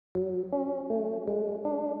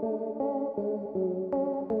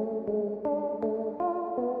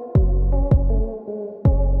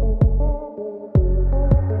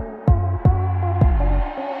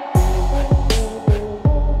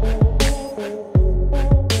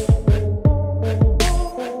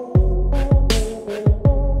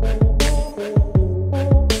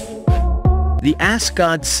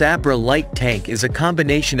ASCOD Sabra light tank is a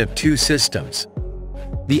combination of two systems.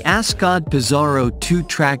 The ASCOD Pizarro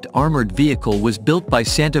 2-tracked armored vehicle was built by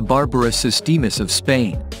Santa Barbara Sistemas of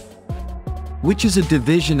Spain, which is a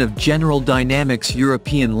division of General Dynamics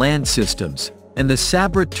European Land Systems, and the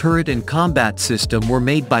Sabra turret and combat system were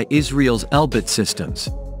made by Israel's Elbit systems.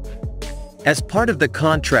 As part of the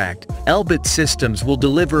contract, Elbit Systems will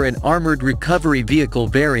deliver an armored recovery vehicle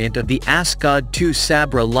variant of the ASCOD 2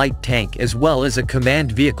 Sabra light tank as well as a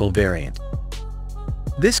command vehicle variant.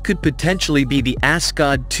 This could potentially be the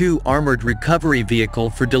ASCOD 2 armored recovery vehicle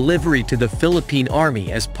for delivery to the Philippine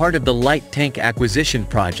Army as part of the light tank acquisition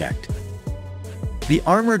project. The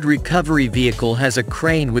armored recovery vehicle has a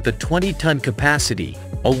crane with a 20-ton capacity,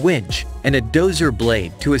 a winch, and a dozer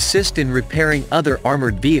blade to assist in repairing other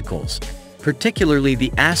armored vehicles, particularly the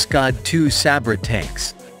ASCOD 2 Sabra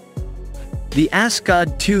tanks. The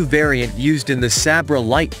ASCOD 2 variant used in the Sabra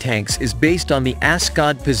light tanks is based on the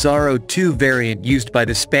ASCOD Pizarro 2 variant used by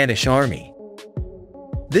the Spanish Army.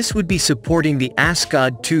 This would be supporting the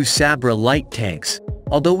ASCOD 2 Sabra light tanks,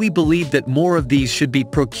 although we believe that more of these should be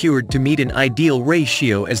procured to meet an ideal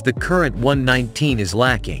ratio as the current 1:19 is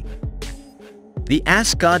lacking. The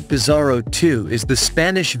ASCOD Pizarro 2 is the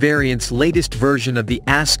Spanish variant's latest version of the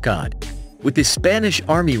ASCOD, with the Spanish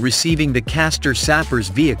Army receiving the Castor Sappers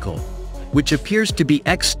vehicle, which appears to be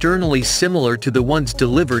externally similar to the ones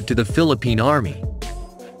delivered to the Philippine Army.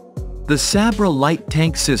 The Sabra light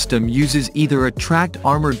tank system uses either a tracked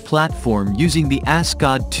armored platform using the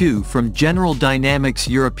ASCOD 2 from General Dynamics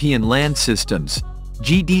European Land Systems,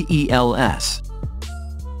 GDELS,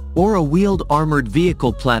 or a wheeled armored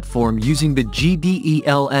vehicle platform using the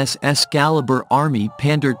GDELS Excalibur Army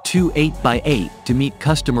Panzer II 8x8 to meet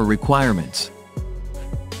customer requirements.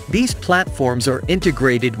 These platforms are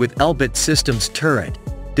integrated with Elbit Systems turret,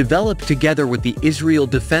 developed together with the Israel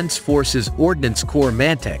Defense Forces Ordnance Corps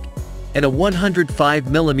Mantic, and a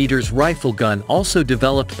 105mm rifle gun also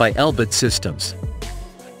developed by Elbit Systems.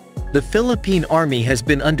 The Philippine Army has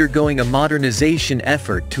been undergoing a modernization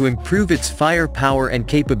effort to improve its firepower and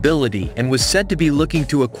capability and was said to be looking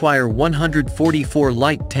to acquire 144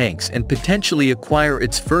 light tanks and potentially acquire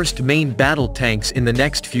its first main battle tanks in the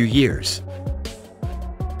next few years.